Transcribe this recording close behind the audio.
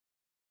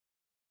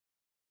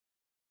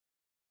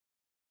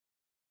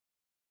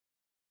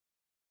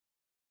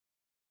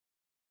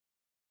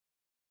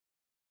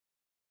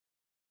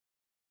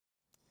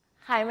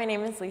Hi, my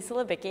name is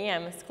Libicki.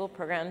 I'm a school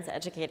programs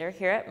educator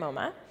here at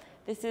MoMA.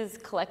 This is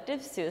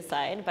Collective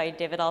Suicide by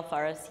David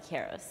Alfaro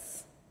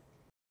Siqueiros.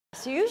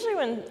 So usually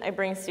when I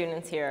bring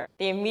students here,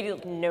 they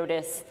immediately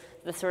notice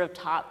the sort of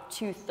top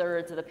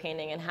 2/3 of the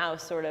painting and how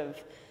sort of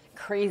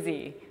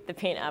crazy the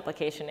paint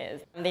application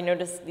is. They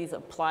notice these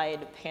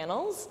applied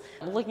panels.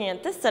 Looking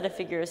at this set of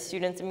figures,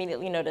 students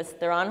immediately notice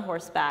they're on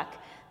horseback.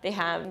 They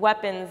have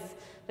weapons,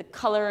 the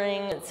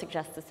coloring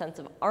suggests a sense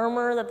of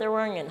armor that they're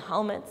wearing and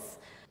helmets.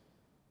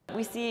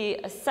 We see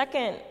a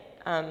second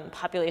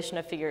population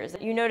of figures.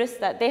 You notice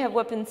that they have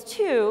weapons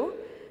too,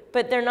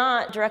 but they're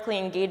not directly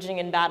engaging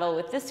in battle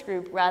with this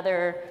group.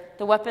 Rather,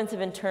 the weapons have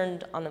been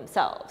turned on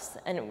themselves.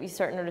 And we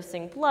start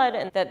noticing blood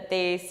and that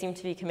they seem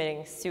to be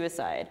committing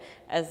suicide,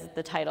 as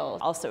the title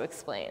also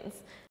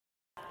explains.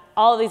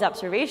 All of these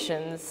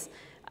observations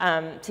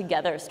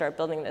together start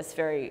building this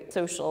very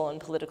social and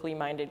politically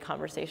minded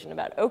conversation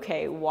about,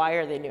 okay, why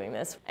are they doing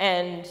this?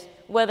 And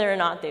whether or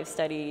not they've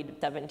studied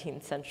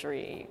 17th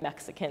century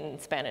Mexican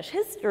Spanish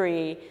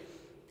history,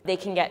 they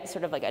can get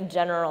sort of like a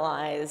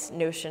generalized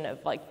notion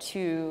of like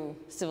two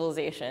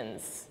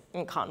civilizations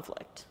in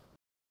conflict.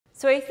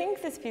 So I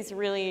think this piece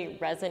really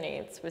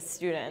resonates with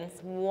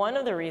students. One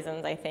of the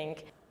reasons I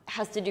think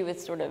has to do with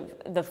sort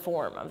of the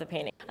form of the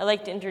painting. I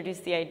like to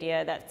introduce the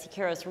idea that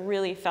Siqueiros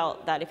really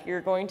felt that if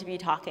you're going to be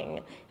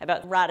talking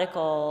about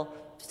radical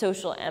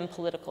social and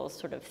political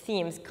sort of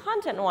themes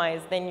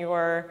content-wise, then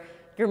your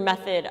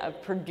method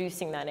of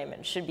producing that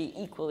image should be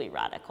equally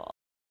radical.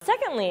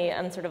 Secondly,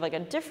 on sort of like a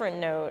different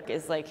note,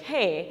 is like,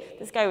 hey,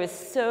 this guy was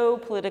so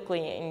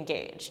politically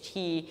engaged.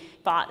 He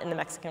fought in the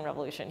Mexican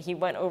Revolution. He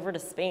went over to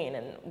Spain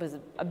and was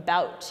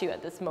about to,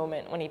 at this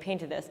moment when he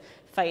painted this,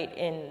 fight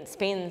in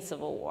Spain's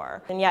Civil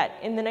War. And yet,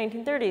 in the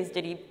 1930s,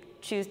 did he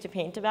choose to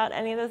paint about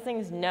any of those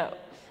things? No.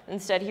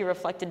 Instead, he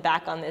reflected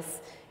back on this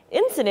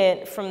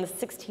incident from the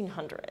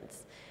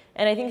 1600s.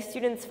 And I think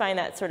students find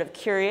that sort of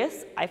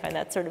curious. I find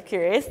that sort of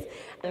curious.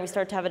 And we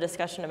start to have a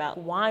discussion about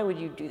why would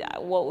you do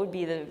that? What would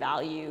be the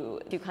value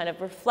to kind of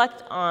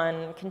reflect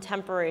on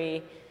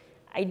contemporary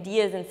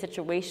ideas and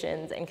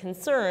situations and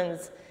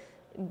concerns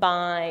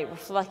by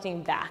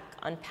reflecting back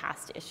on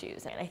past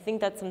issues? And I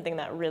think that's something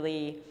that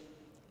really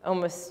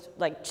almost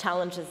like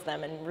challenges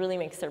them and really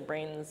makes their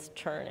brains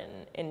turn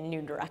in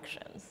new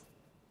directions.